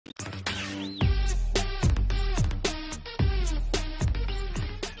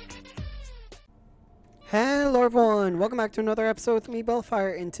Hello everyone, welcome back to another episode with me,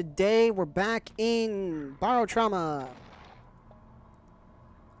 Bellfire, and today we're back in Barotrauma.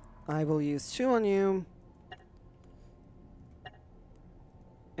 I will use 2 on you,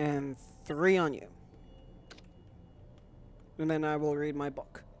 and 3 on you. And then I will read my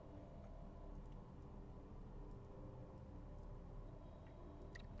book.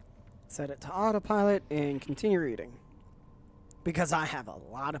 Set it to autopilot and continue reading. Because I have a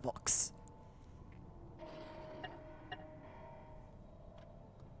lot of books.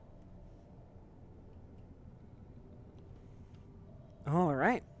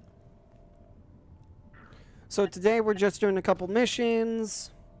 Alright. So today we're just doing a couple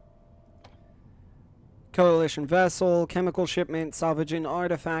missions. Coalition vessel, chemical shipment, salvaging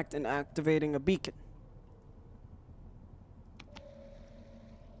artifact, and activating a beacon.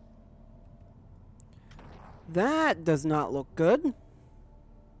 That does not look good.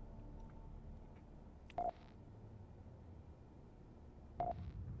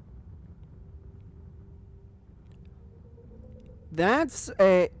 That's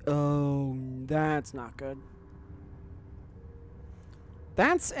a... Oh, that's not good.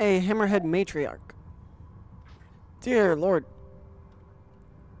 That's a Hammerhead Matriarch. Dear Lord.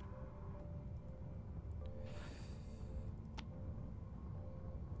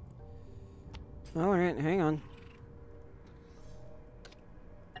 Alright, hang on.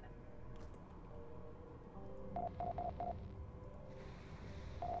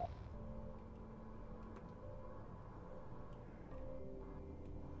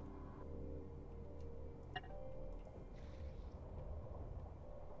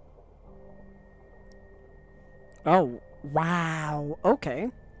 Oh, wow. Okay.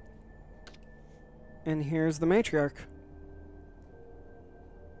 And here's the matriarch.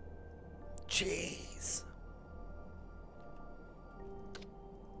 Jeez.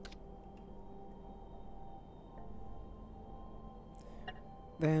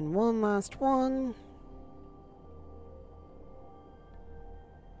 Then one last one.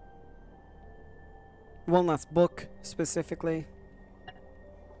 One last book, specifically.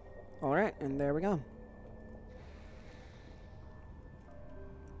 Alright, and there we go.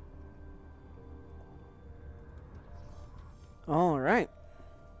 Alright.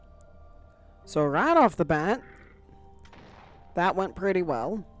 So right off the bat, that went pretty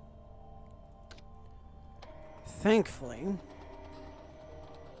well. Thankfully.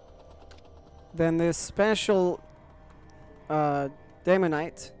 Then this special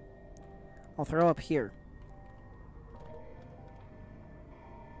Daemonite I'll throw up here.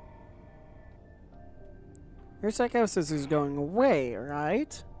 Your psychosis is going away,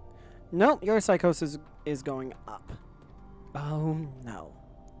 right? Nope, your psychosis is going up. Oh, no.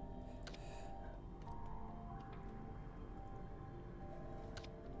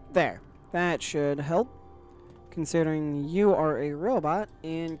 There. That should help, considering you are a robot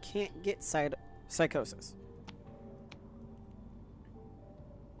and can't get psychosis.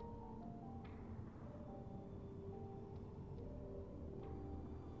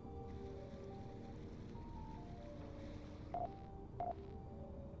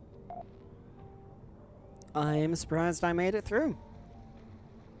 I am surprised I made it through.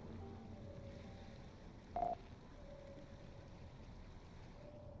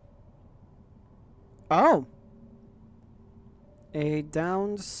 Oh. A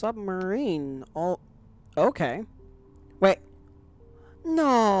downed submarine. Oh, okay. Wait.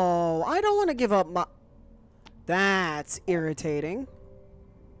 No, I don't want to give up my... That's irritating.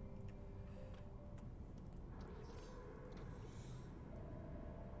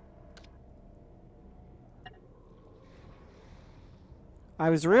 I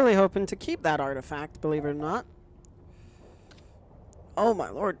was really hoping to keep that artifact, believe it or not. Oh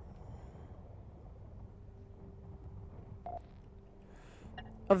my lord.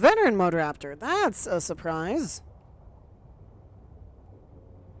 A veteran Motoraptor, that's a surprise.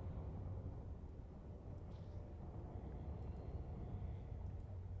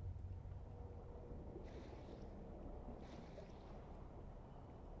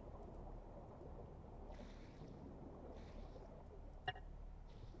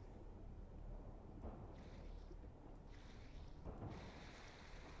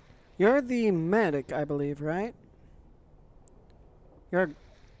 You're the medic, I believe, right? You're a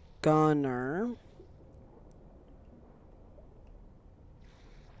gunner.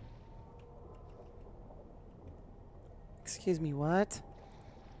 Excuse me, what?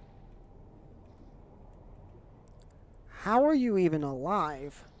 How are you even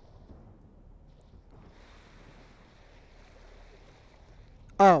alive?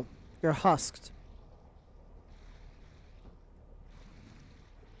 Oh, You're husked.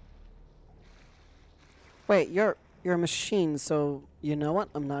 Wait, you're a machine, so you know what?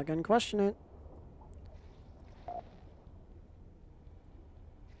 I'm not gonna question it.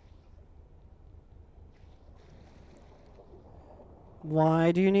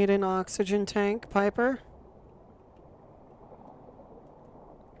 Why do you need an oxygen tank, Piper?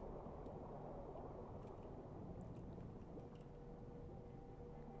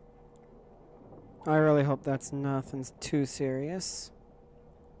 I really hope that's nothing too serious.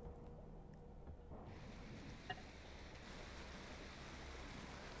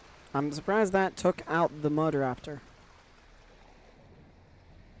 I'm surprised that took out the Mud Raptor.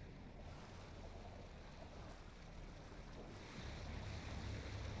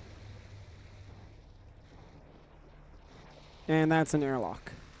 And that's an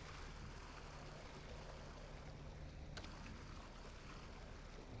airlock.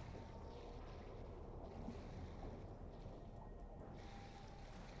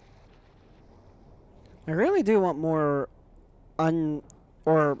 I really do want more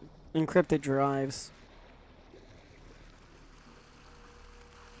or encrypted drives.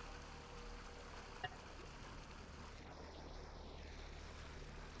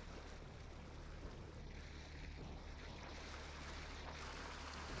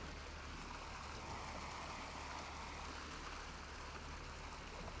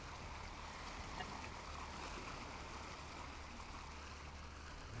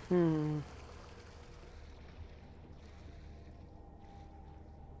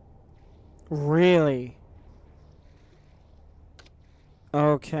 Really?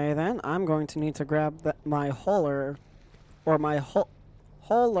 Okay, then I'm going to need to grab my Holler, or my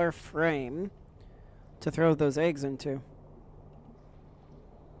Holler frame to throw those eggs into.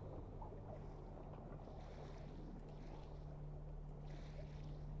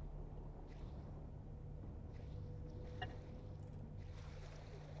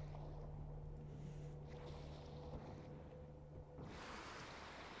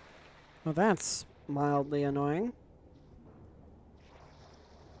 Well, that's mildly annoying.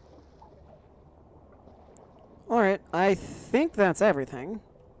 Alright, I think that's everything.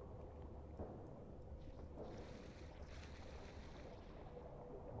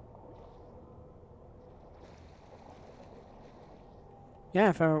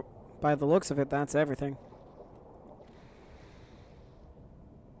 Yeah, by the looks of it, that's everything.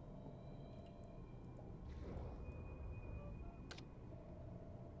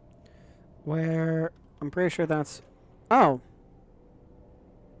 Where... I'm pretty sure that's... Oh!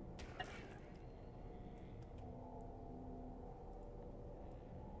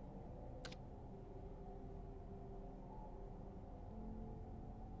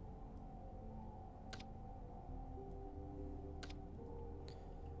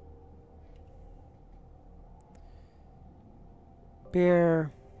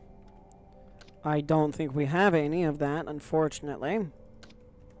 Beer. I don't think we have any of that, unfortunately.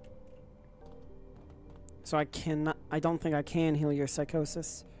 So I cannot... I don't think I can heal your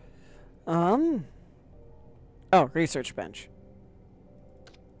psychosis. Oh, research bench.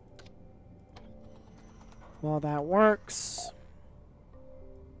 Well, that works.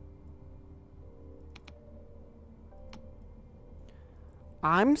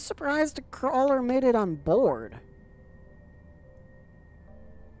 I'm surprised a crawler made it on board.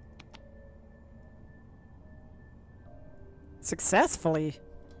 Successfully,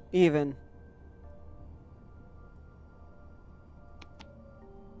 even.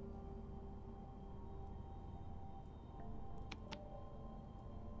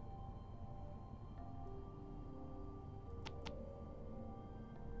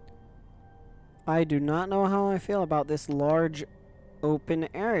 I do not know how I feel about this large open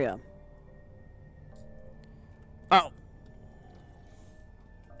area. Oh.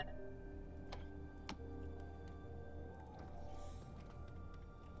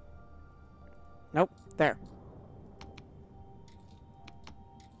 Nope. There.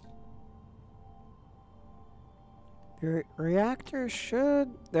 Your reactor should...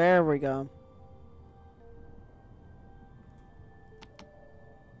 There we go.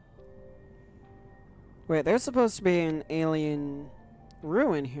 Wait, there's supposed to be an alien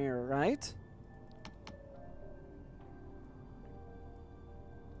ruin here, right?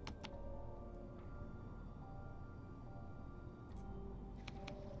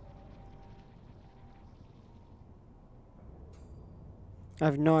 I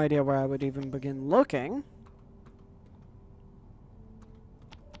have no idea where I would even begin looking.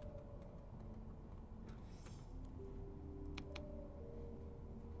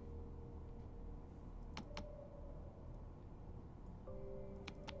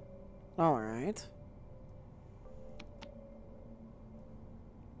 Alright.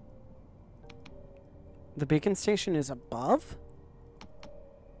 The beacon station is above?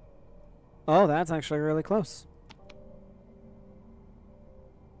 Oh, that's actually really close.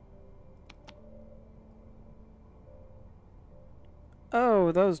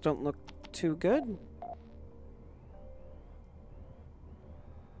 Oh, those don't look too good.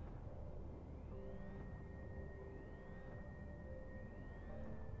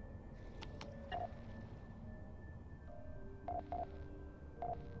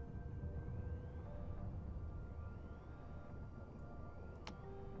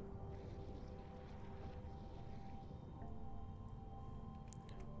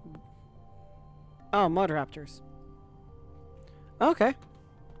 Oh, mud raptors. Okay.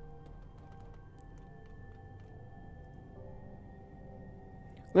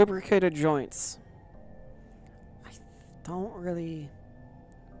 Lubricated joints. I don't really...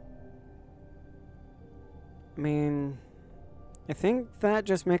 I mean... I think that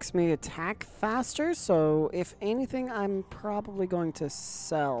just makes me attack faster, so if anything, I'm probably going to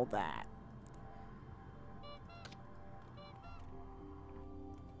sell that.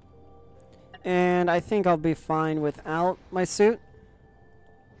 And I think I'll be fine without my suit.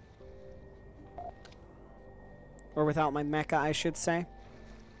 Or without my mecha, I should say.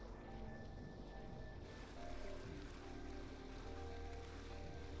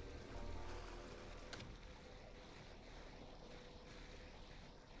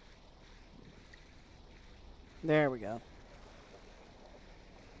 There we go.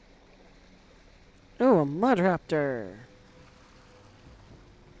 Ooh, a mud raptor.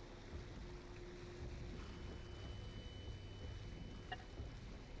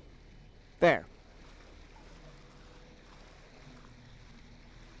 There.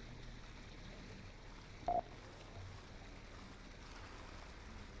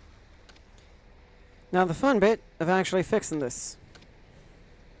 Now the fun bit of actually fixing this.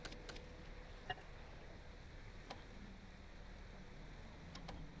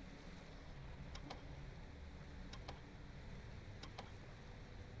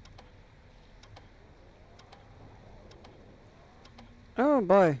 Oh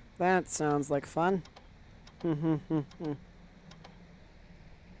boy, that sounds like fun.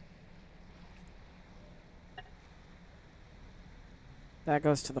 That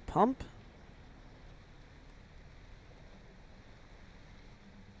goes to the pump.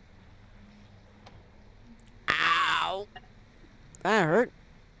 Ow! That hurt.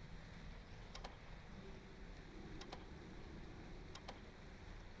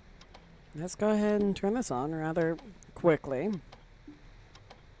 Let's go ahead and turn this on rather quickly.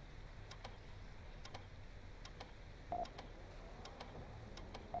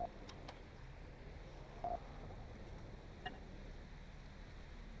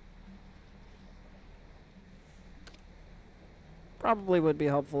 Probably would be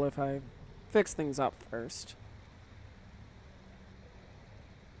helpful if I fix things up first.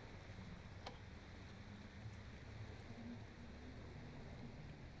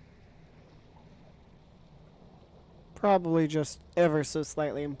 Probably just ever so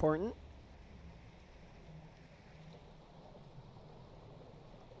slightly important.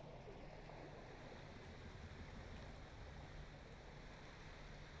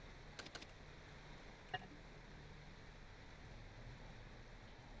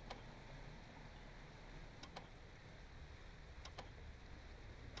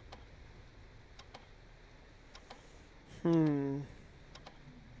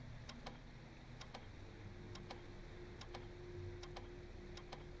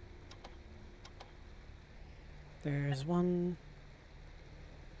 There's one.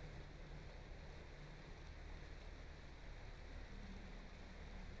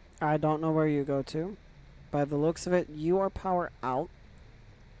 I don't know where you go to. By the looks of it, you are power out.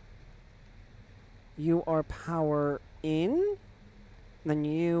 You are power in. Then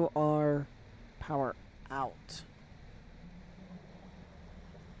you are power out.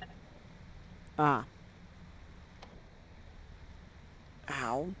 Ah.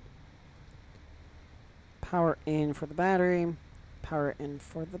 Ow. Power in for the battery. Power in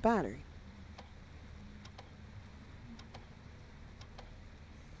for the battery.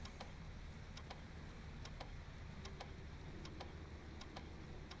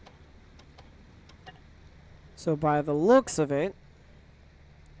 So by the looks of it,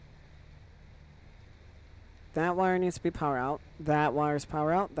 that wire needs to be power out. That wire's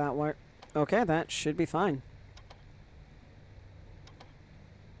power out. That wire... Okay, that should be fine.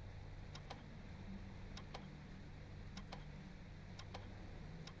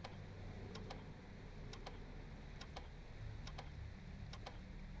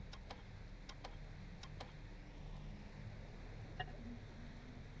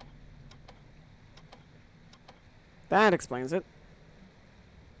 That explains it.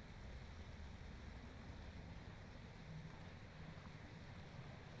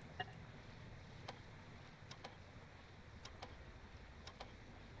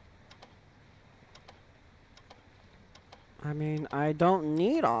 I mean, I don't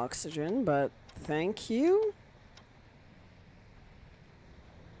need oxygen, but thank you?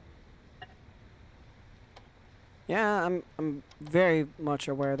 Yeah, I'm very much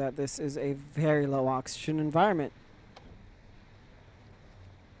aware that this is a very low oxygen environment.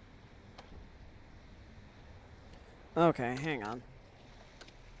 Okay, hang on.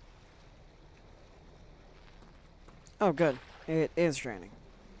 Oh, good. It is draining.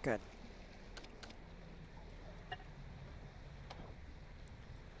 Good.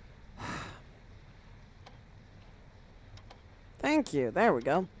 Thank you. There we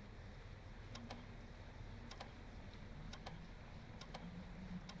go.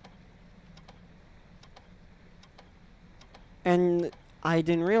 And I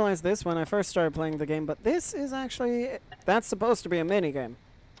didn't realize this when I first started playing the game, but this is actually... That's supposed to be a minigame.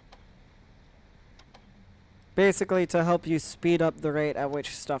 Basically to help you speed up the rate at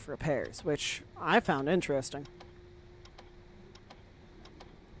which stuff repairs, which I found interesting.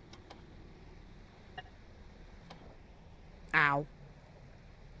 Ow.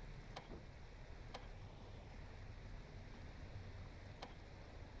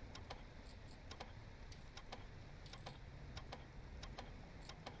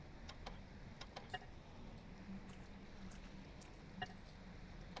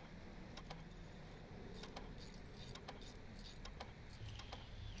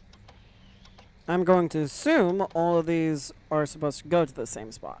 I'm going to assume all of these are supposed to go to the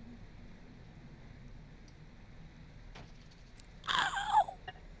same spot. Ow.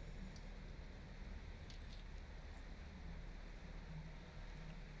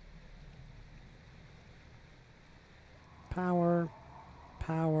 Power,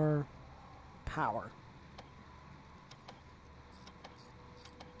 power, power.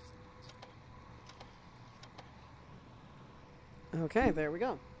 Okay, there we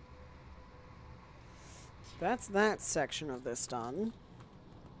go. That's that section of this done.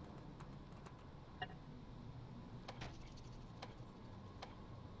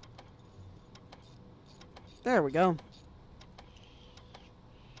 There we go.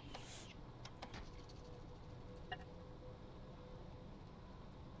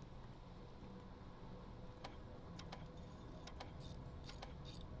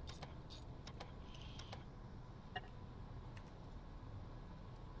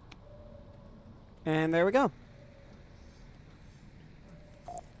 And there we go.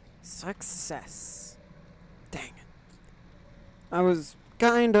 Success. Dang it. I was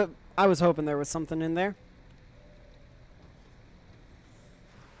hoping there was something in there.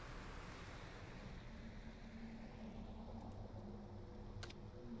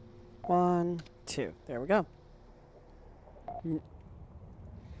 One, two. There we go.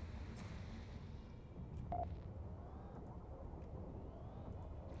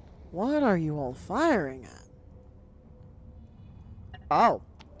 What are you all firing at? Oh.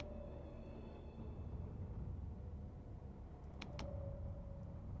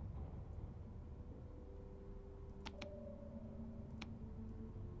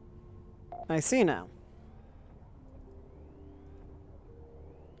 I see now.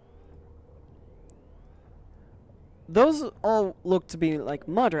 Those all look to be like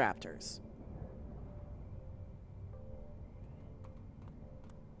mud raptors.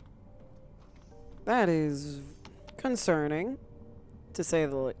 That is concerning, to say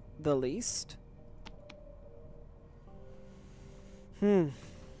the least.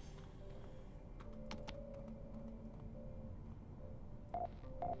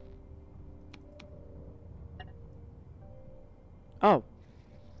 Oh.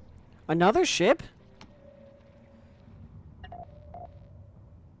 Another ship?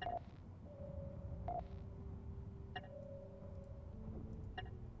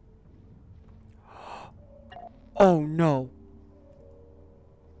 Oh no.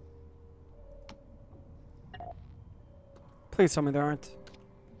 Please tell me there aren't.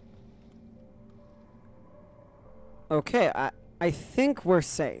 Okay, I think we're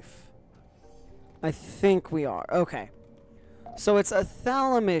safe. I think we are. Okay. So it's a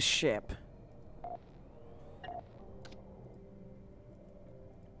Thalamus ship.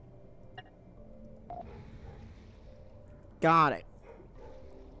 Got it.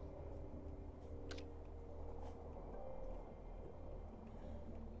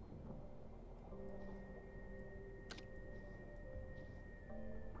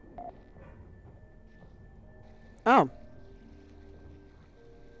 Oh.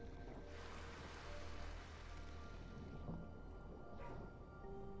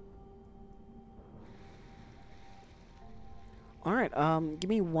 Give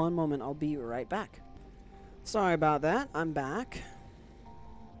me one moment. I'll be right back. Sorry about that. I'm back.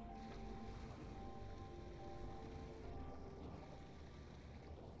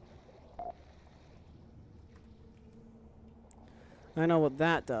 I know what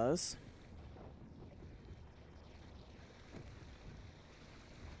that does.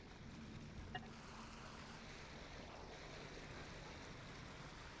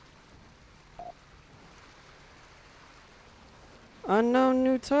 Unknown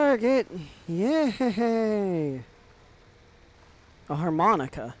new target. Yay! A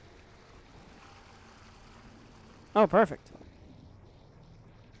harmonica. Oh, perfect.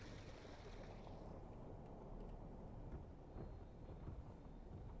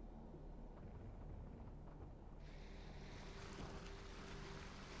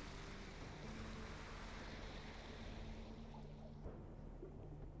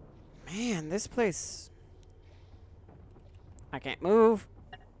 Man, this place... I can't move.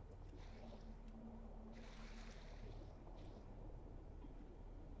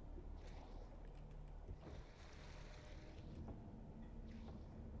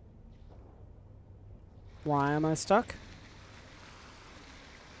 Why am I stuck?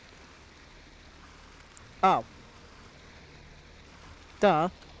 Oh. Duh.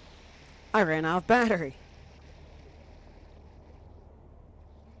 I ran out of battery.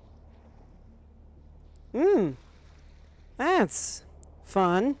 That's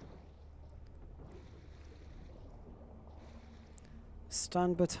fun.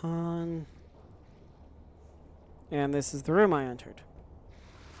 Stun baton. And this is the room I entered.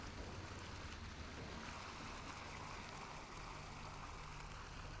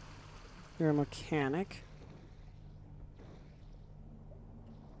 You're a mechanic.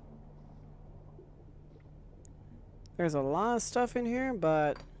 There's a lot of stuff in here,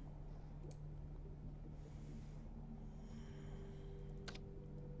 but...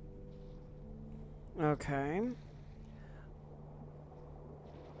 Okay.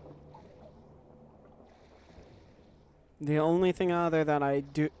 The only thing other that I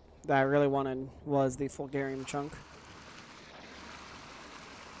really wanted was the Fulgarium chunk.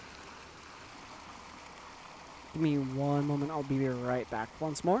 Give me one moment, I'll be right back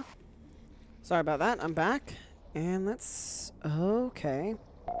once more. Sorry about that, I'm back. And let's... Okay.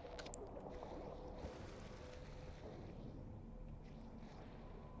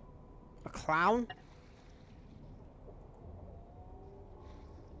 A clown?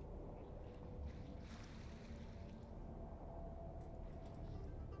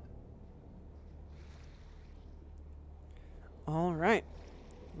 Alright.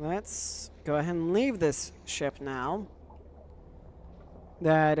 Let's go ahead and leave this ship now.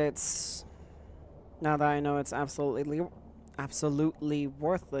 Now that I know it's absolutely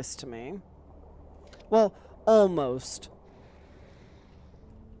worthless to me. Well, almost.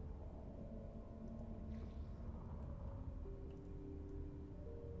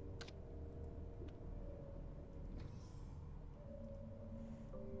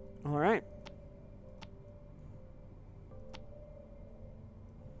 All right.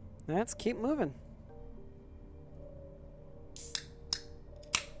 Let's keep moving.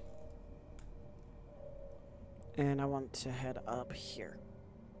 And I want to head up here.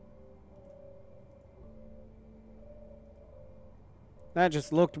 That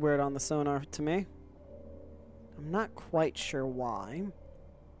just looked weird on the sonar to me. I'm not quite sure why.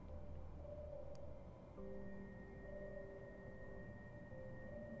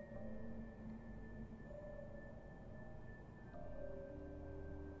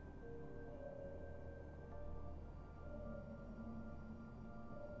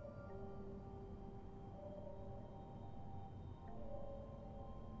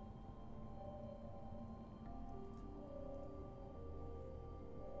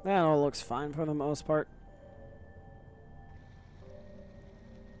 That all looks fine for the most part.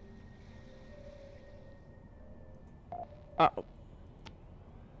 Uh-oh.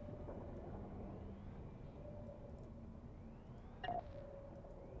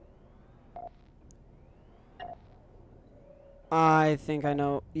 I think I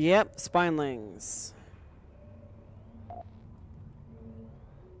know. Yep, spinelings.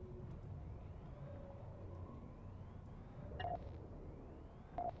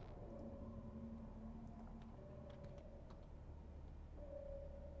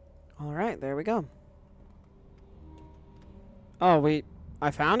 All right, there we go. Oh,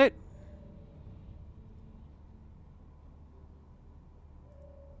 I found it?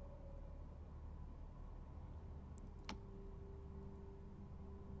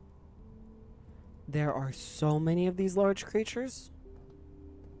 There are so many of these large creatures.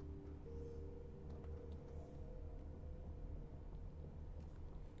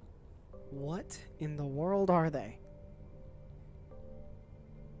 What in the world are they?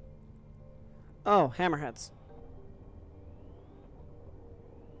 Oh, hammerheads.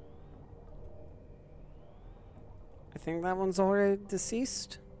 I think that one's already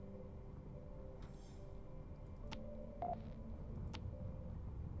deceased.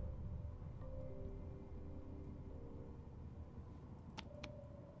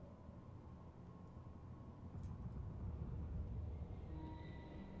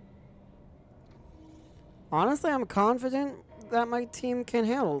 Honestly, I'm confident that my team can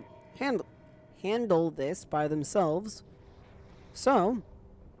handle this by themselves. So,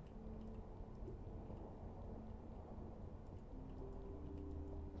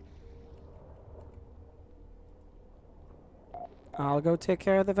 I'll go take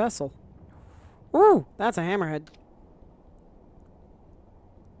care of the vessel. Ooh, that's a hammerhead.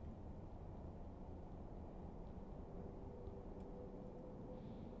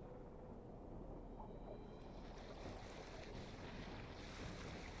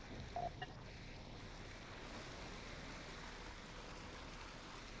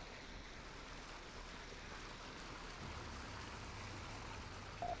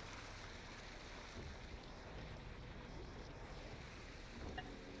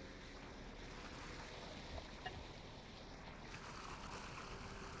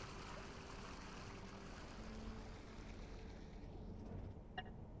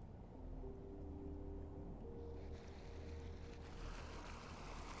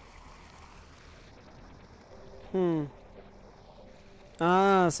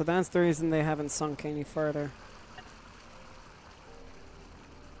 Ah, so that's the reason they haven't sunk any further.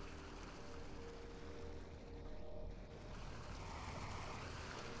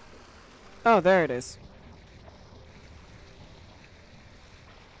 Oh, there it is.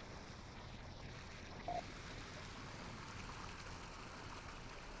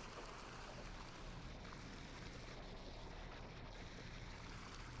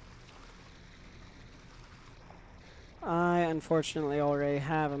 I unfortunately already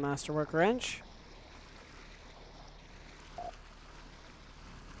have a masterwork wrench.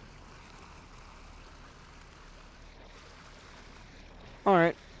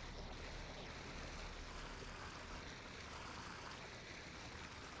 Alright.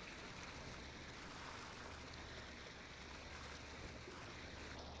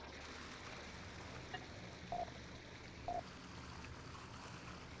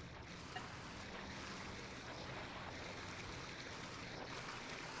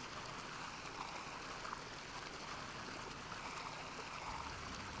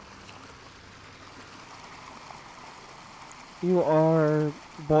 You are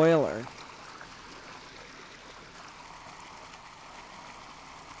boiler.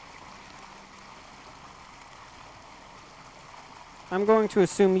 I'm going to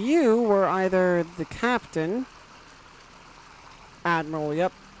assume you were either the captain, admiral,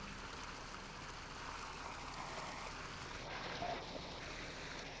 yep.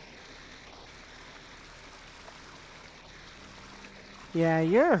 Yeah,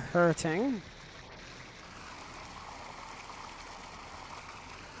 you're hurting.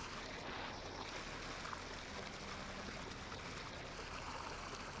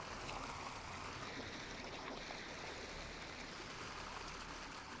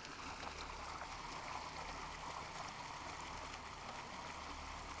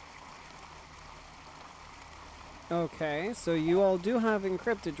 Okay, so you all do have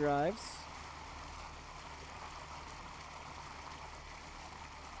encrypted drives.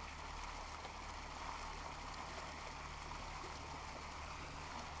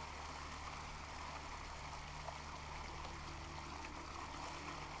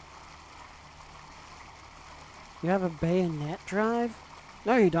 You have a bayonet drive?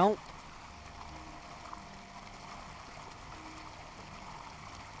 No, you don't.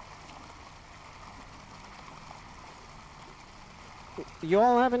 You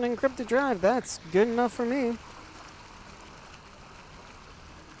all have an encrypted drive. That's good enough for me.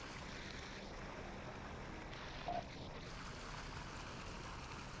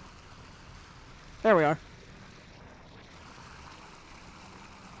 There we are.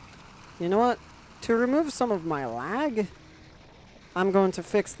 You know what? To remove some of my lag, I'm going to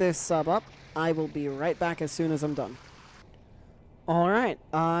fix this sub up. I will be right back as soon as I'm done. Alright,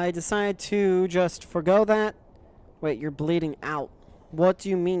 I decided to just forgo that. Wait, you're bleeding out. What do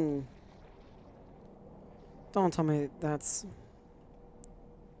you mean? Don't tell me that's...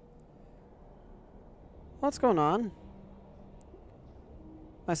 What's going on?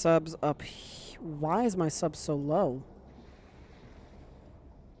 My sub's up. Why is my sub so low?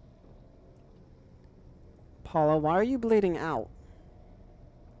 Paula, why are you bleeding out?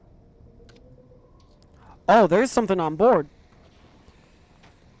 Oh, there's something on board.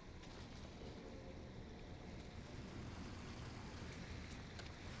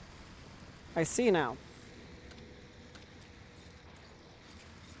 I see now.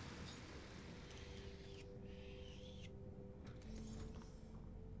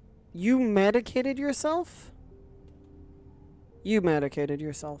 You medicated yourself? You medicated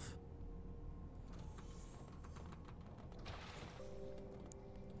yourself.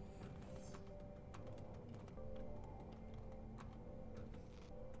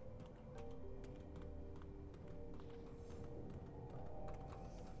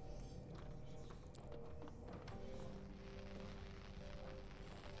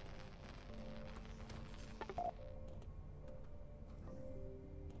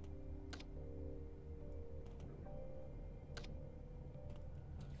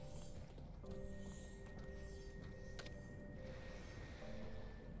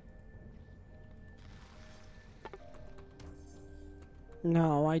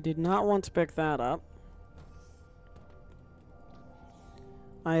 No, I did not want to pick that up.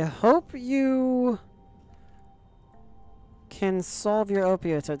 I hope you can solve your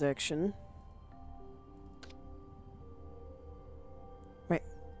opiate addiction. Wait.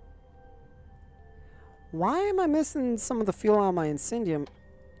 Why am I missing some of the fuel on my incendium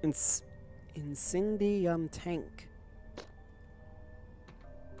tank?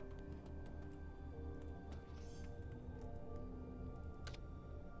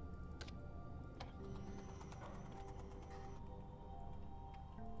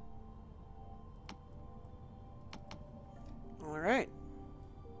 Alright.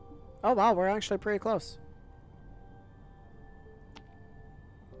 Oh wow, we're actually pretty close.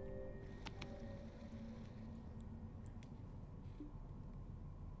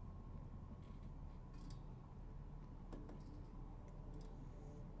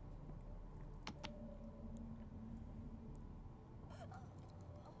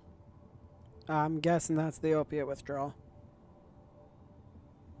 I'm guessing that's the opiate withdrawal.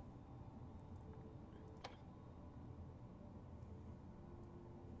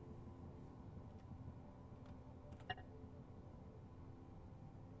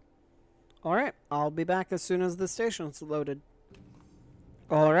 Alright, I'll be back as soon as the station's loaded.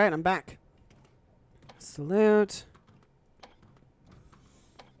 Alright, I'm back. Salute.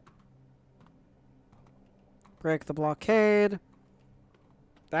 Break the blockade.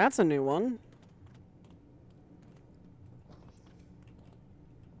 That's a new one.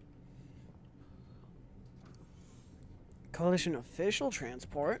 Coalition official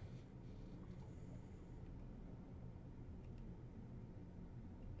transport.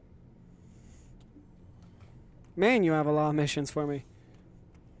 Man, you have a lot of missions for me.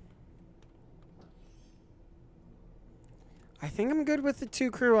 I think I'm good with the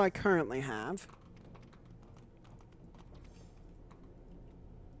 2 crew I currently have.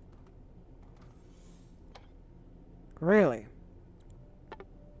 Really?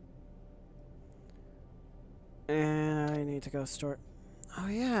 And I need to go store... Oh,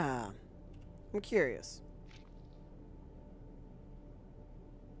 yeah. I'm curious.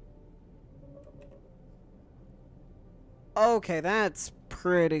 Okay, that's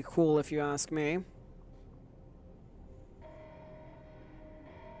pretty cool if you ask me.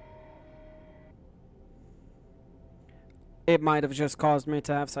 It might have just caused me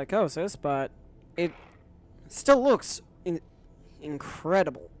to have psychosis, but it still looks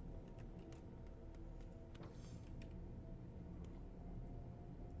incredible.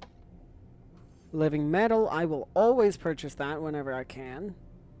 Living metal, I will always purchase that whenever I can.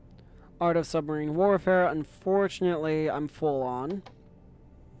 Art of Submarine Warfare, unfortunately, I'm full on.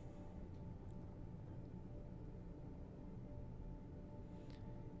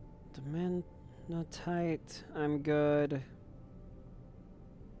 Dementite, I'm good.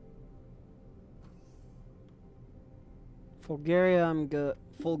 Fulgaria, I'm good.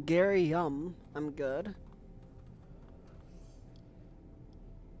 Fulgarium, I'm good.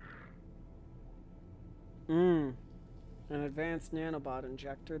 An advanced nanobot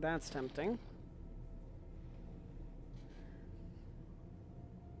injector, that's tempting.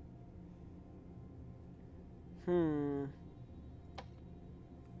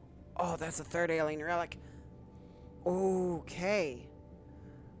 Oh, that's a 3rd alien relic. Okay.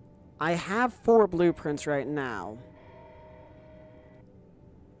 I have 4 blueprints right now.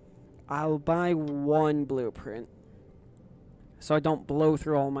 I'll buy 1 blueprint, so I don't blow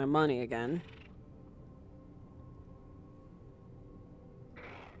through all my money again.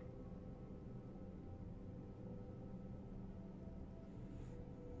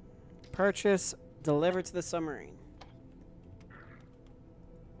 Purchase, deliver to the submarine.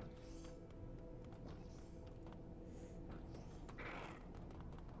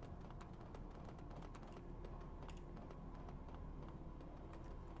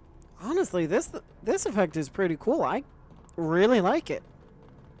 honestly, this effect is pretty cool. I really like it.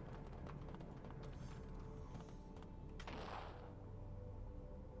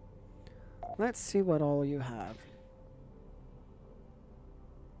 Let's see what all you have.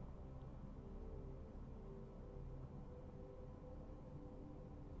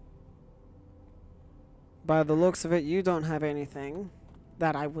 By the looks of it, you don't have anything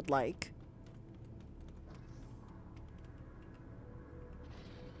that I would like.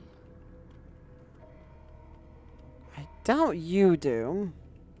 I doubt you do.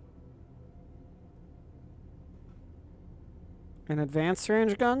 An advanced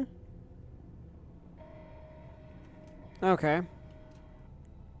range gun? Okay.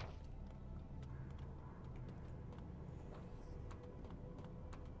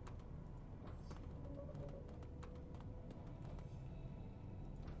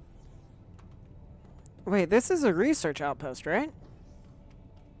 Wait, this is a research outpost, right?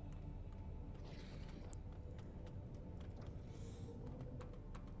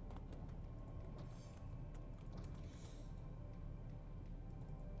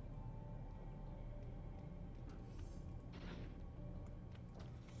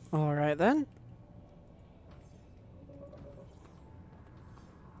 All right, then.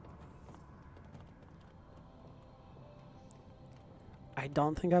 I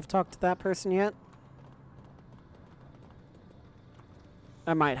don't think I've talked to that person yet.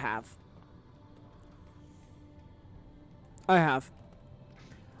 I might have. I have.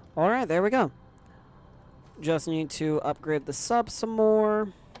 Alright, there we go. Just need to upgrade the sub some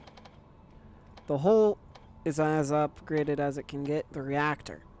more. The hull is as upgraded as it can get. The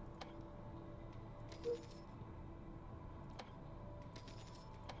reactor.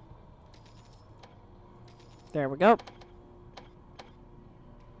 There we go.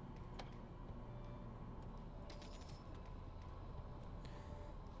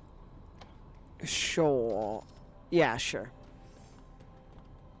 Sure. Yeah, sure.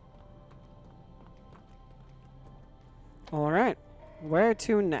 Alright. Where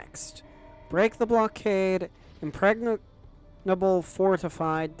to next? Break the blockade. Impregnable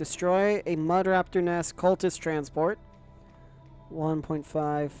fortified. Destroy a mud raptor nest. Cultist transport.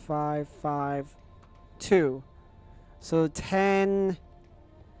 1.5552. So 10,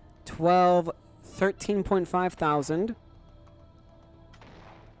 12, 13.5 thousand.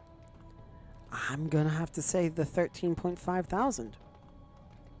 I'm gonna have to say the 13.5 thousand.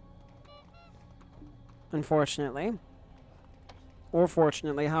 Unfortunately. Or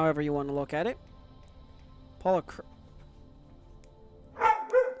fortunately, however you want to look at it.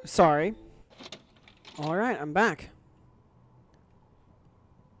 Sorry. Alright, I'm back.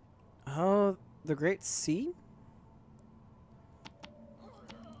 Oh, the Great Sea?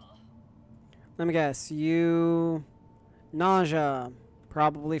 Let me guess. You... Nausea.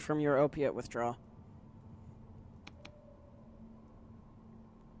 Probably from your opiate withdrawal.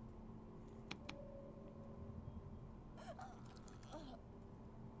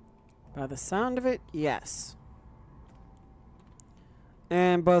 By the sound of it, yes.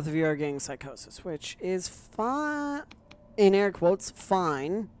 And both of you are getting psychosis, which is fine. In air quotes,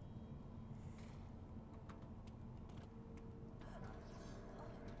 fine.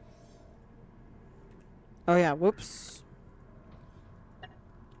 Oh yeah, whoops.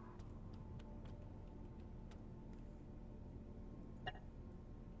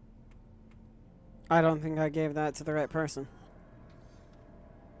 I don't think I gave that to the right person.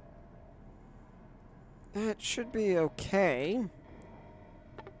 That should be okay.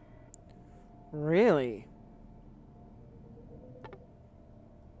 Really?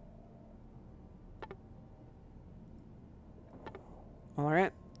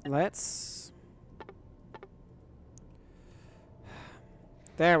 Alright, let's...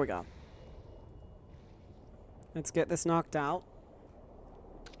 There we go. Let's get this knocked out.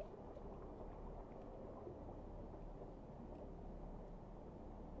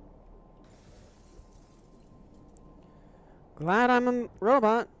 Glad I'm a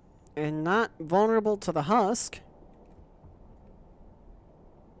robot and not vulnerable to the husk.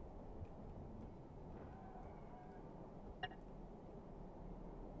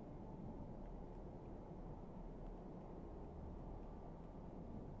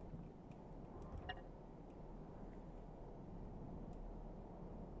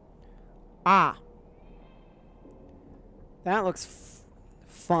 Ah. That looks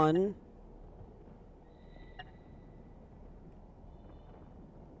fun.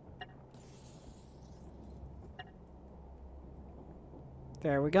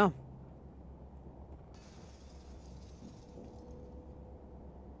 There we go.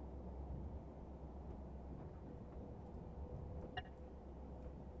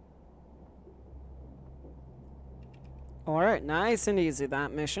 Alright, nice and easy,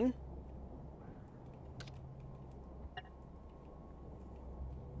 that mission.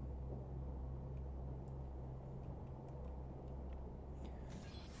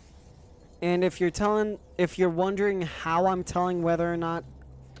 And if you're wondering how I'm telling whether or not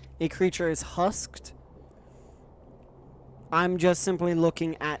a creature is husked, I'm just simply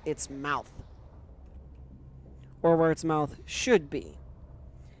looking at its mouth. Or where its mouth should be.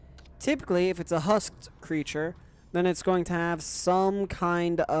 Typically, if it's a husked creature, then it's going to have some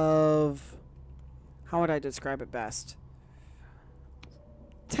kind of... How would I describe it best?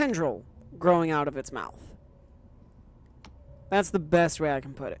 Tendril growing out of its mouth. That's the best way I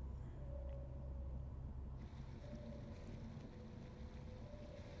can put it.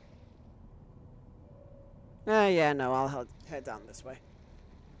 Yeah, no, I'll head down this way.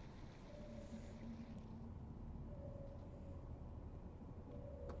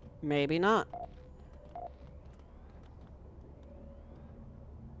 Maybe not.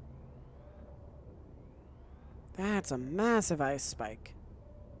 That's a massive ice spike.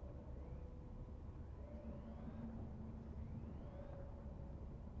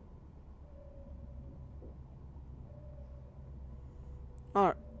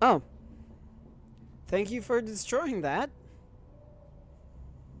 Oh. Thank you for destroying that.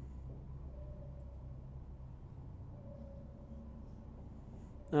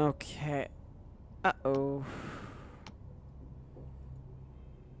 Okay. Uh-oh.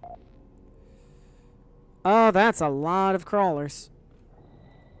 Oh, that's a lot of crawlers.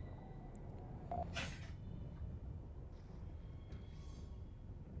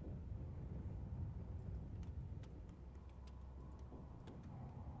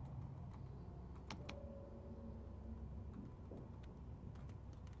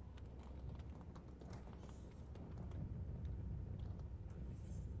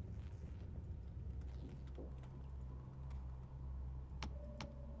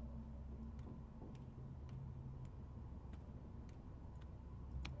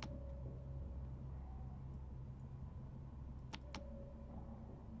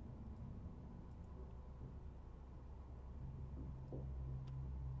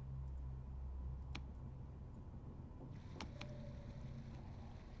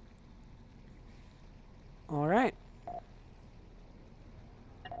 All right.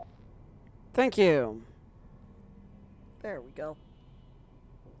 Thank you. There we go.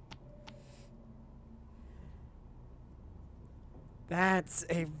 That's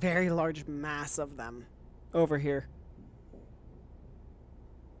a very large mass of them over here.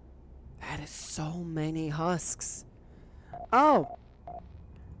 That is so many husks. Oh,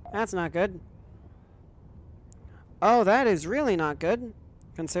 that's not good. Oh, that is really not good,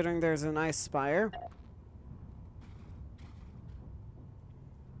 considering there's an ice spire.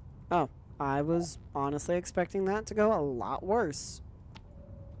 Oh, I was honestly expecting that to go a lot worse.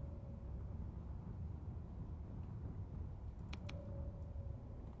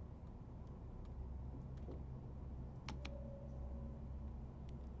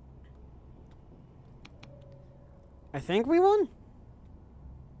 I think we won.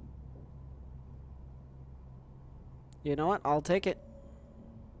 You know what? I'll take it.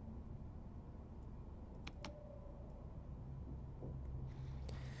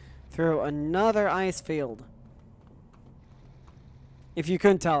 Through another ice field. If you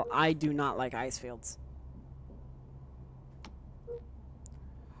couldn't tell, I do not like ice fields.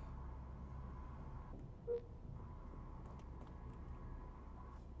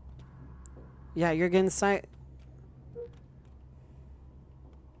 Yeah, you're getting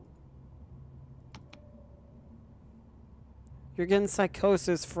You're getting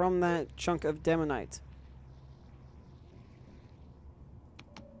psychosis from that chunk of demonite.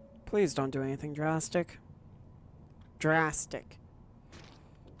 Please don't do anything drastic. Drastic.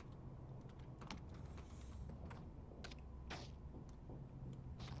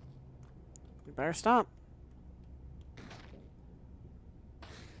 You better stop.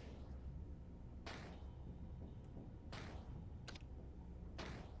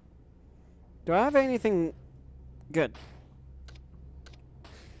 Do I have anything good?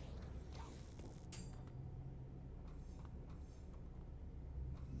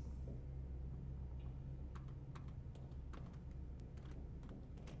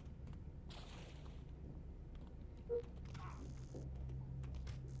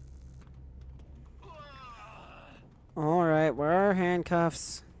 Alright, where are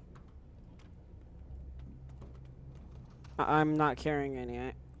handcuffs? I'm not carrying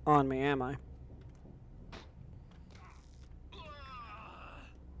any on me, am I?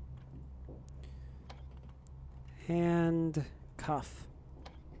 Handcuff.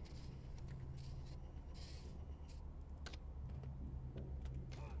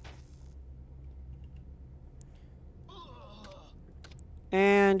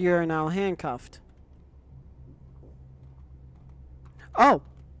 And you're now handcuffed. Oh!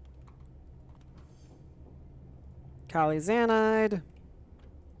 Calizanide.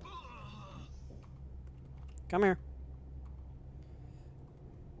 Come here.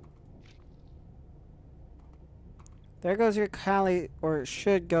 There goes your or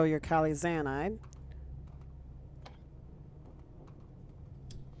should go your calizanide.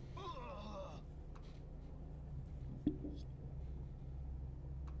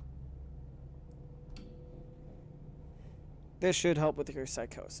 This should help with your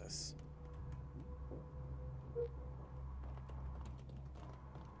psychosis.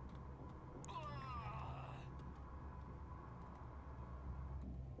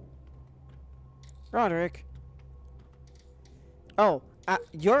 Roderick. Oh,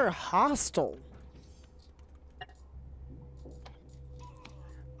 you're hostile.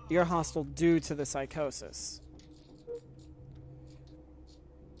 You're hostile due to the psychosis.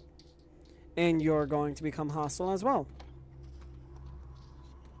 And you're going to become hostile as well.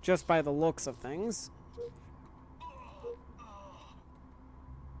 Just by the looks of things.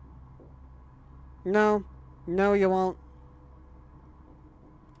 No. No, you won't.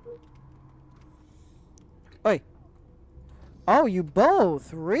 Oi. Oh, you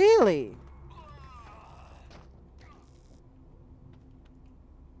both? Really?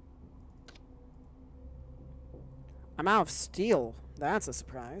 I'm out of steel. That's a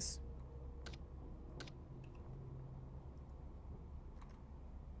surprise.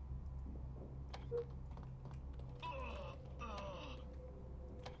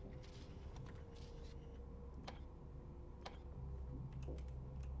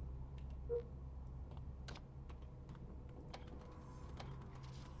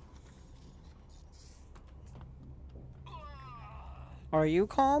 Are you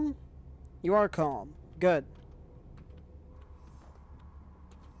calm? You are calm. Good.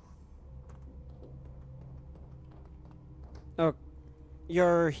 Oh,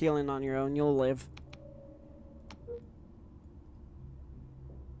 you're healing on your own. You'll live.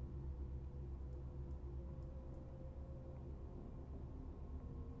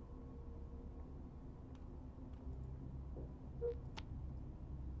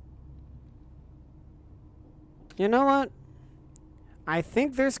 You know what? I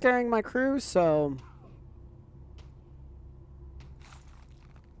think they're scaring my crew, so...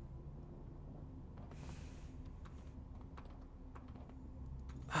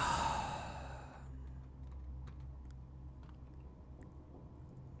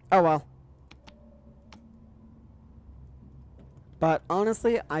 Oh well. But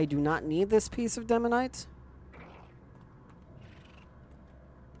honestly, I do not need this piece of demonite.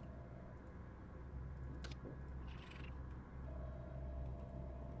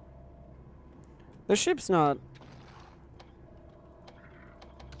 The ship's not...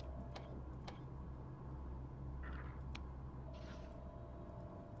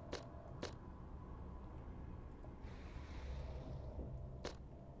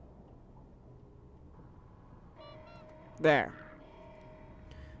 There.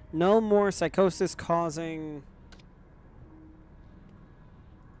 No more psychosis causing...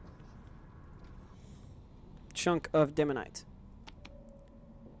 chunk of demonite.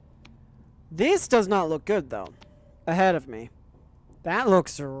 This does not look good, though. Ahead of me. That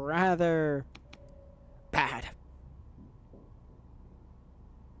looks rather... bad.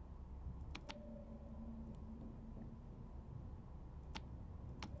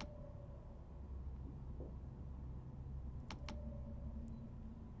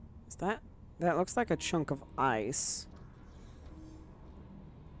 Is that... that looks like a chunk of ice.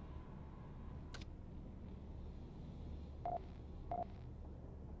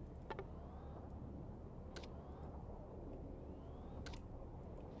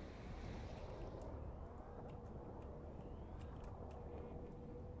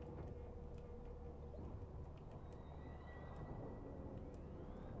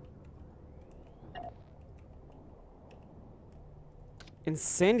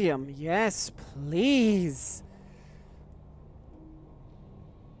 Incendium, yes, please.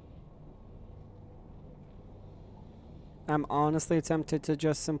 I'm honestly tempted to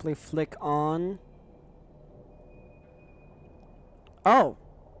just simply flick on. Oh.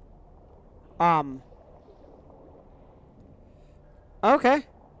 Okay.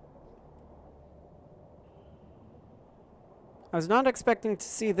 I was not expecting to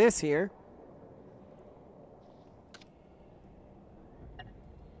see this here.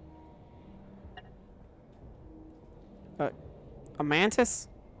 A mantis?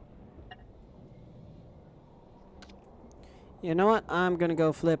 You know what? I'm gonna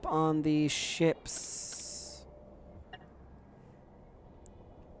go flip on the ships.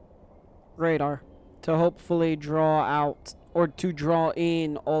 radar to hopefully draw out or to draw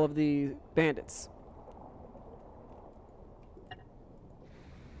in all of the bandits.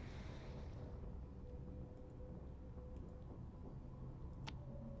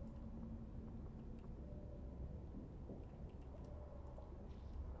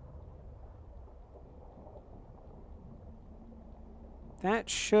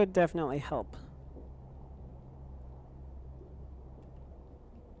 That should definitely help.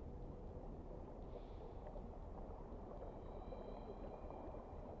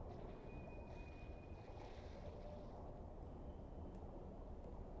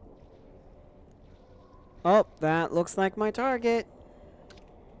 Oh, that looks like my target.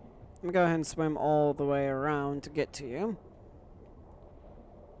 Let me go ahead and swim all the way around to get to you.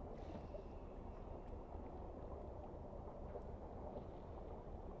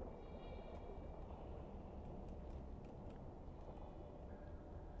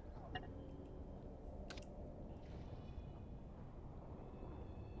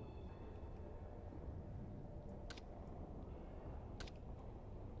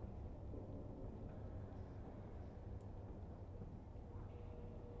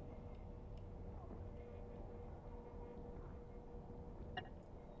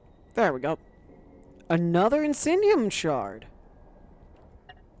 There we go. Another Incendium shard.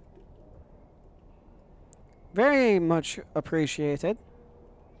 Very much appreciated.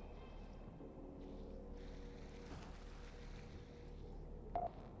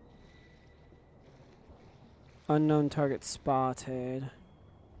 Unknown target spotted.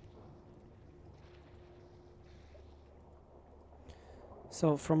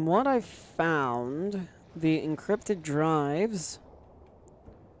 So from what I've found, the encrypted drives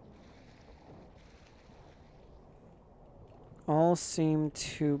all seem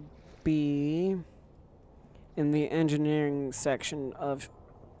to be in the engineering section of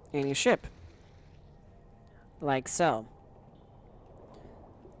any ship. Like so.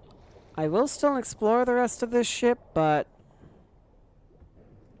 I will still explore the rest of this ship, but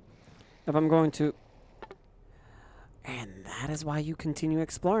if I'm going to... And that is why you continue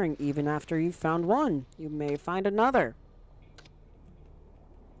exploring even after you've found one. You may find another.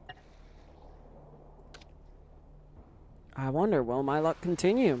 I wonder, will my luck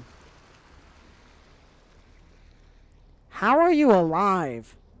continue? How are you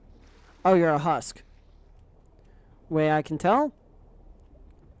alive? Oh, you're a husk. Way I can tell?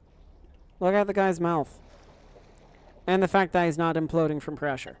 Look at the guy's mouth. And the fact that he's not imploding from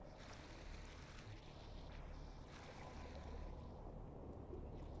pressure.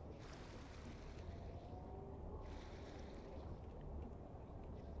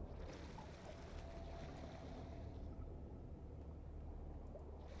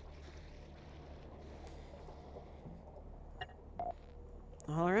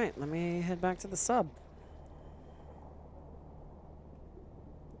 Alright, let me head back to the sub.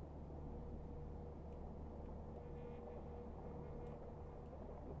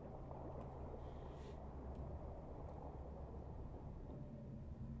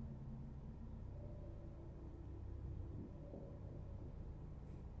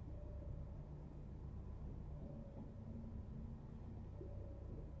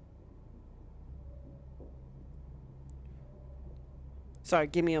 Sorry,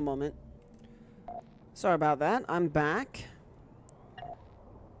 give me a moment. Sorry about that. I'm back.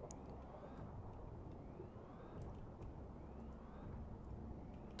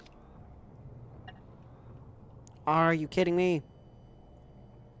 Are you kidding me?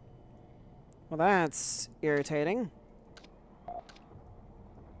 Well, that's irritating.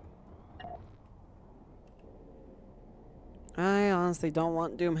 I honestly don't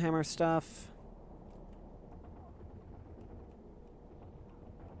want Doomhammer stuff.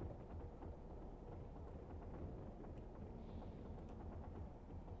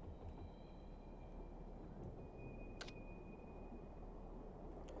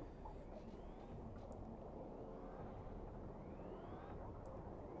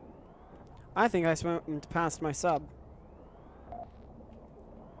 I think I swam past my sub.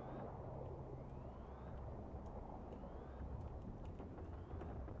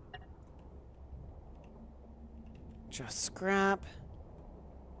 Just scrap.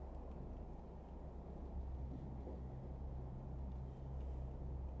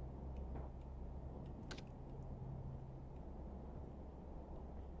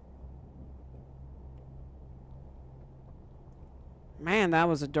 Man, that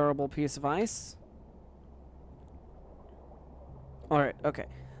was a durable piece of ice. Alright, okay.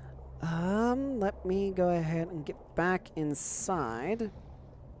 Let me go ahead and get back inside.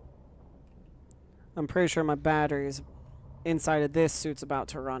 I'm pretty sure my batteries inside of this suit's about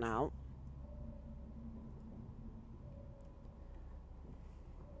to run out.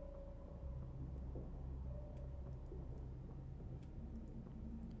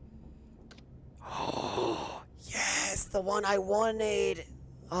 the one I wanted.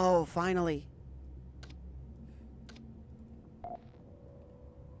 Oh, finally.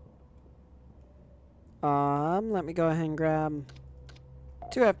 Let me go ahead and grab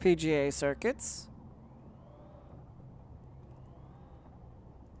 2 FPGA circuits.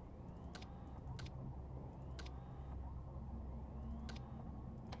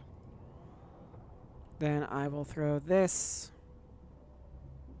 Then I will throw this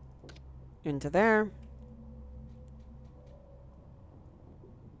into there.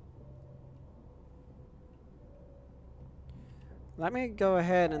 Let me go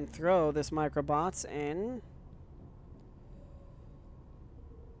ahead and throw this microbots in.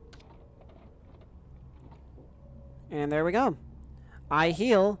 And there we go. I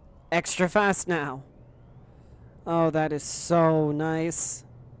heal extra fast now. Oh, that is so nice.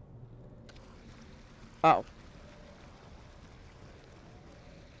 Oh.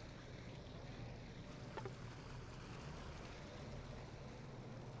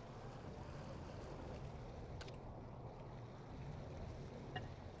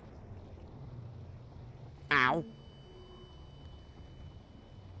 Ow.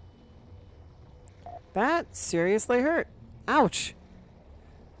 That seriously hurt. Ouch.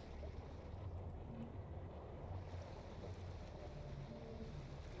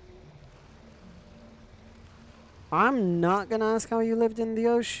 I'm not gonna ask how you lived in the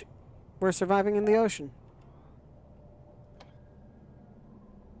ocean. We're surviving in the ocean.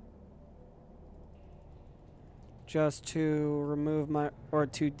 Just to remove my, or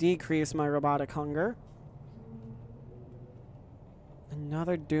to decrease my robotic hunger.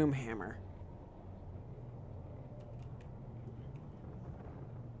 Another doom hammer.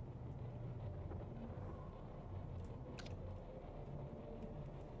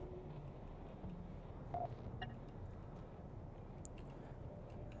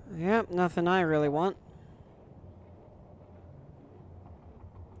 Yep, nothing I really want.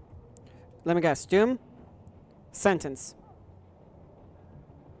 Let me guess. Doom? Sentence.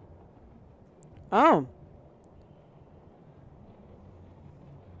 Oh.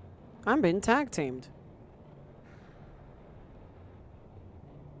 I'm being tag teamed.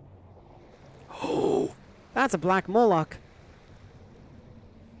 Oh, that's a black Moloch.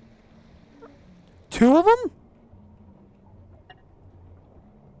 2 of them?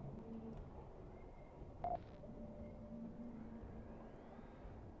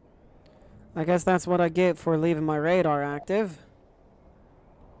 I guess that's what I get for leaving my radar active.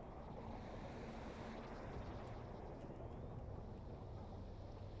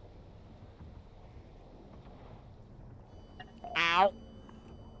 Ow.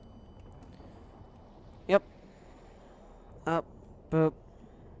 Yep. Up. Boop.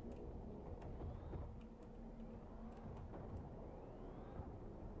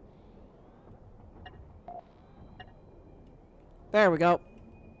 There we go.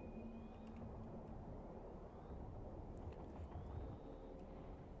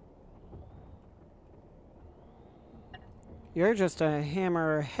 You're just a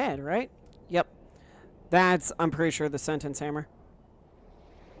hammer head, right? Yep. That's, I'm pretty sure, the sentence hammer.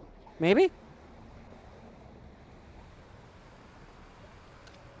 Maybe?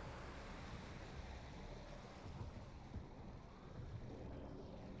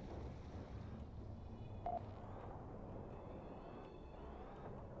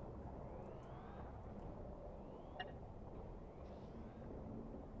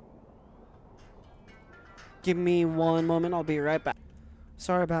 Give me one moment, I'll be right back.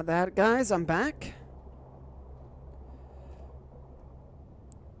 Sorry about that, guys, I'm back.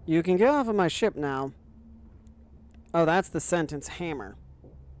 You can get off of my ship now. Oh, that's the sentence hammer.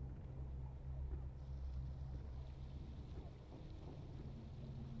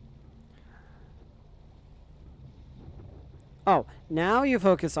 Oh, now you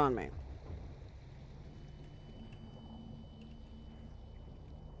focus on me.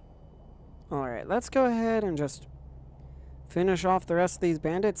 Alright, let's go ahead and just finish off the rest of these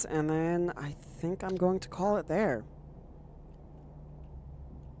bandits, and then I think I'm going to call it there.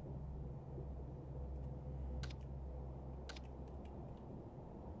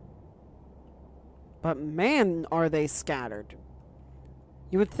 But man, are they scattered.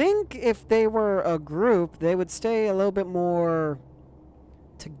 You would think if they were a group, they would stay a little bit more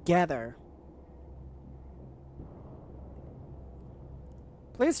together.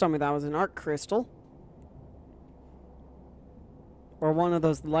 Please tell me that was an arc crystal. Or one of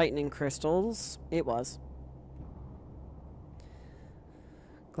those lightning crystals. It was.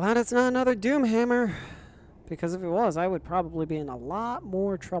 Glad it's not another doom hammer. Because if it was, I would probably be in a lot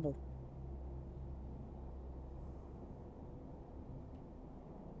more trouble.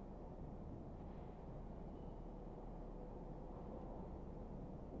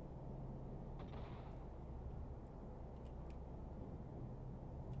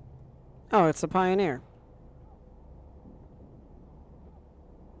 Oh, it's a Pioneer.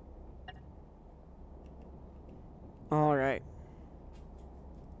 All right.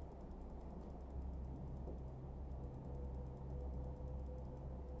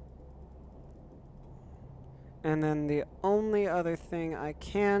 And then the only other thing I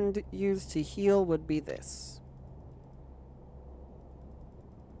can use to heal would be this.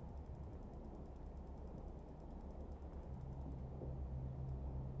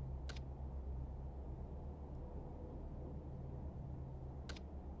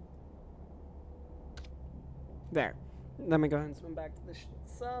 There. Let me go ahead and swim back to the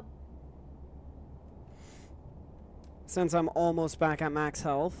sub. Since I'm almost back at max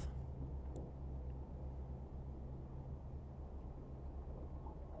health.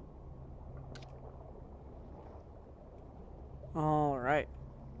 All right.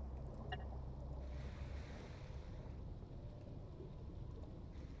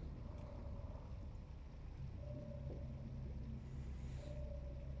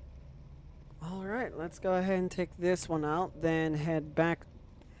 All right, let's go ahead and take this one out, then head back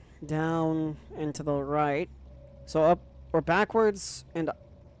down and to the right. So up or backwards and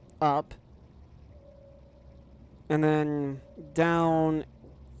up. And then down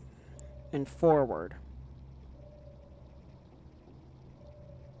and forward.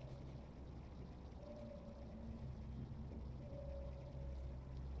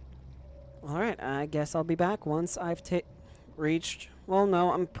 Alright, I guess I'll be back once I've reached... Well,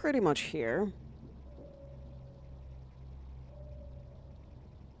 no, I'm pretty much here.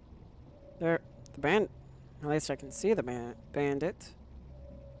 There, the at least I can see the bandit.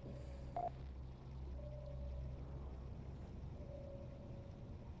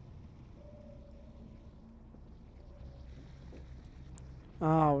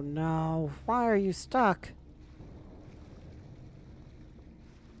 Oh no, why are you stuck?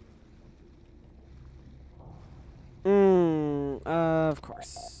 Of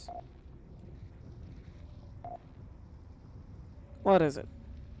course. What is it?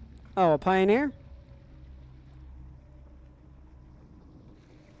 Oh, a Pioneer?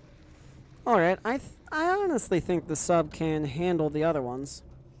 Alright, I honestly think the sub can handle the other ones.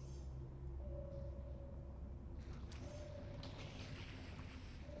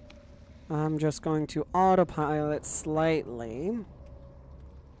 I'm just going to autopilot slightly.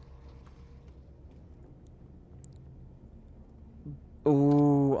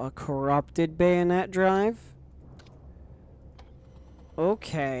 Ooh, a corrupted bayonet drive?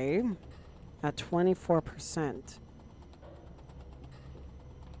 Okay. At 24%.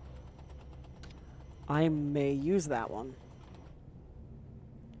 I may use that one.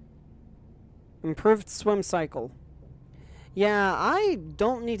 Improved swim cycle. Yeah, I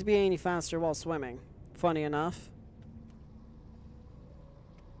don't need to be any faster while swimming. Funny enough.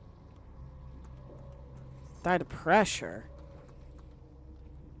 Died of pressure.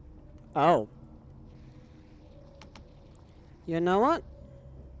 Oh. You know what?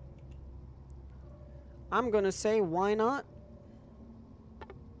 I'm gonna say, why not?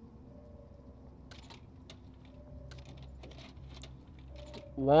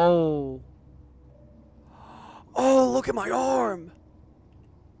 Whoa. Oh, look at my arm!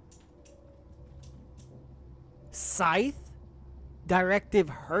 Scythe? Directive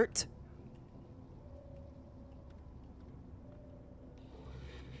hurt?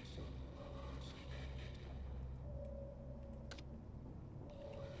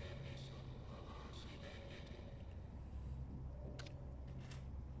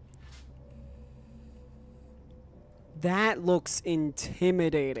 That looks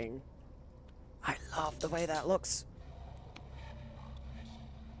intimidating. I love the way that looks.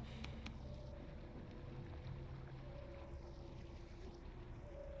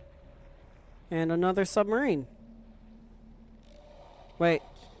 And another submarine. Wait,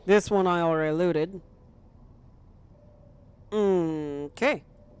 this one I already looted. Okay.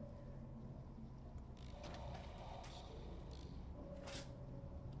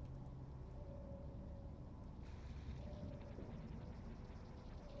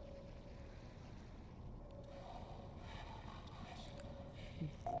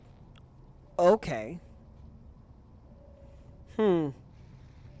 Okay.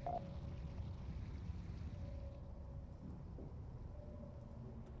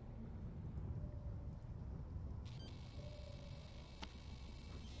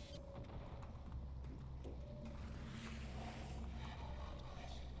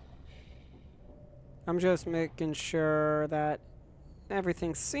 I'm just making sure that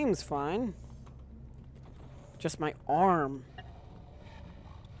everything seems fine. Just my arm.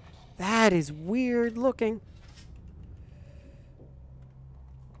 That is weird looking.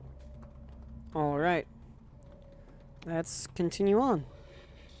 Alright. Let's continue on.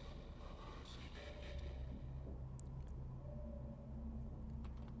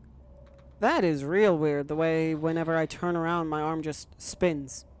 That is real weird, the way whenever I turn around, my arm just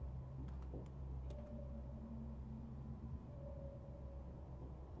spins.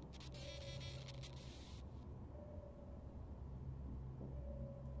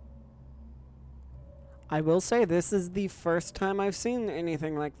 I will say, this is the first time I've seen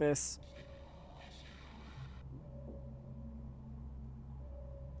anything like this.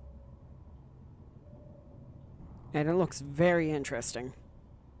 And it looks very interesting.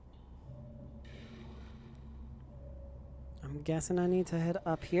 I'm guessing I need to head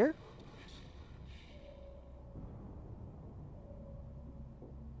up here.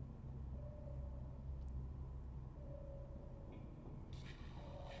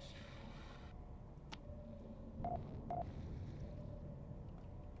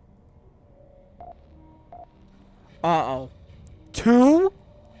 Uh-oh. Two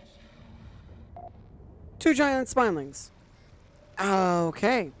giant spinelings.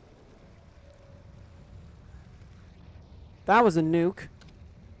 Okay. That was a nuke.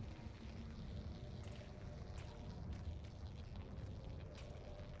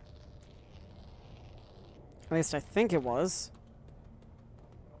 At least I think it was.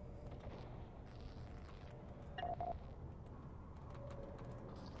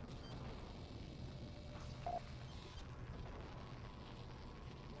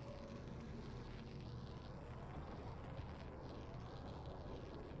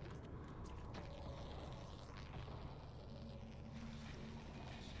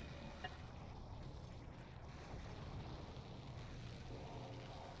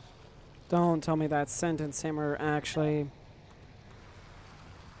 Don't tell me that sentence hammer actually...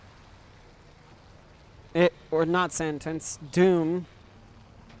 or not sentence, doom.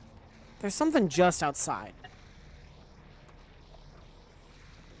 There's something just outside.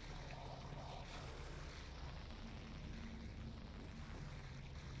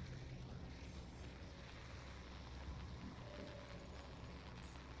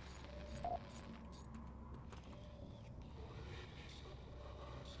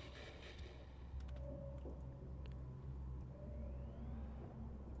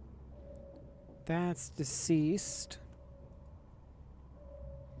 That's deceased.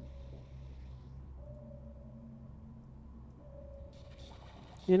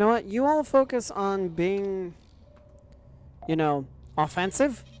 You know what? You all focus on being, you know,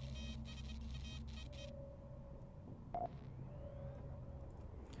 offensive.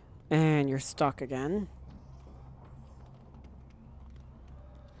 And you're stuck again.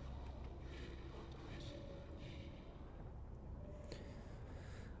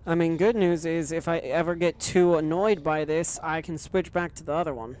 I mean, good news is if I ever get too annoyed by this, I can switch back to the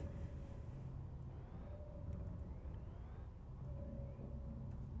other one.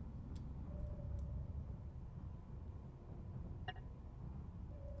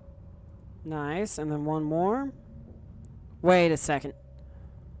 Nice, and then one more. Wait a second.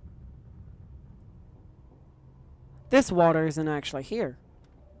 This water isn't actually here.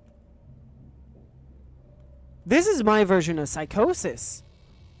 This is my version of psychosis.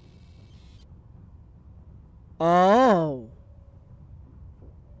 Oh.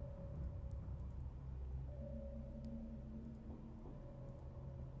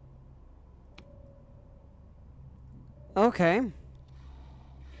 Okay.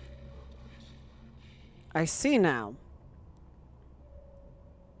 I see now.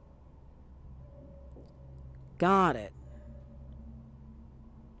 Got it.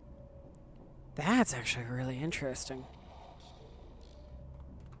 That's actually really interesting.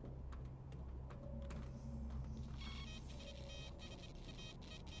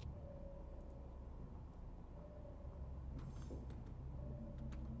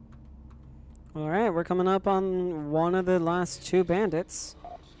 Alright, we're coming up on one of the last two bandits.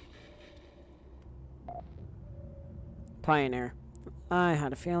 Pioneer. I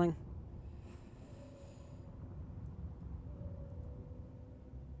had a feeling.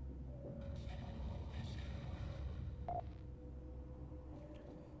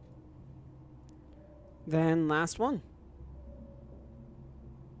 Then last one.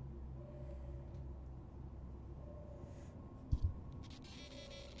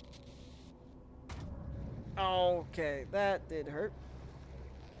 Okay, that did hurt.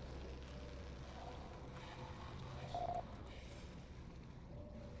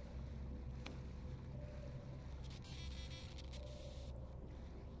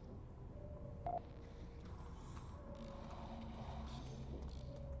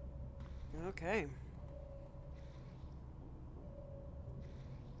 Okay.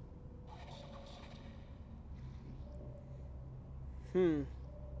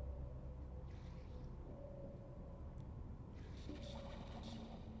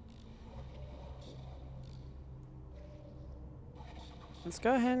 Let's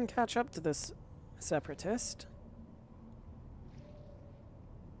go ahead and catch up to this separatist.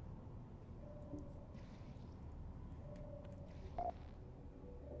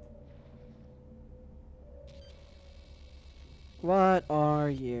 What are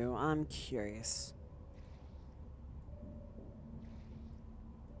you? I'm curious.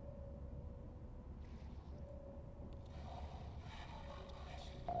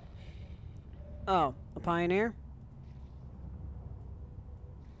 Oh, a pioneer?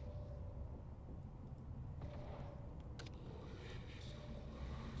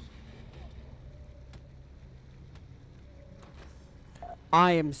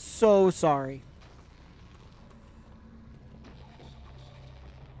 I am so sorry.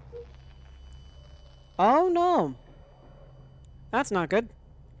 Oh no. That's not good.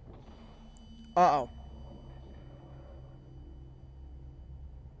 Uh-oh.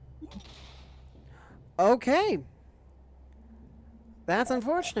 Okay. That's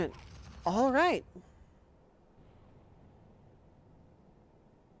unfortunate. All right.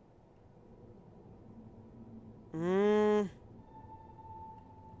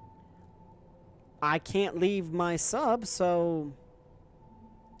 I can't leave my sub, so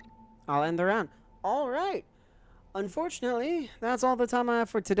I'll end the round. All right. Unfortunately, that's all the time I have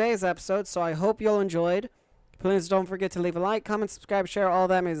for today's episode, so I hope you all enjoyed. Please don't forget to leave a like, comment, subscribe, share, all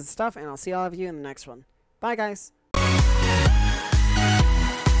that amazing stuff, and I'll see all of you in the next one. Bye, guys.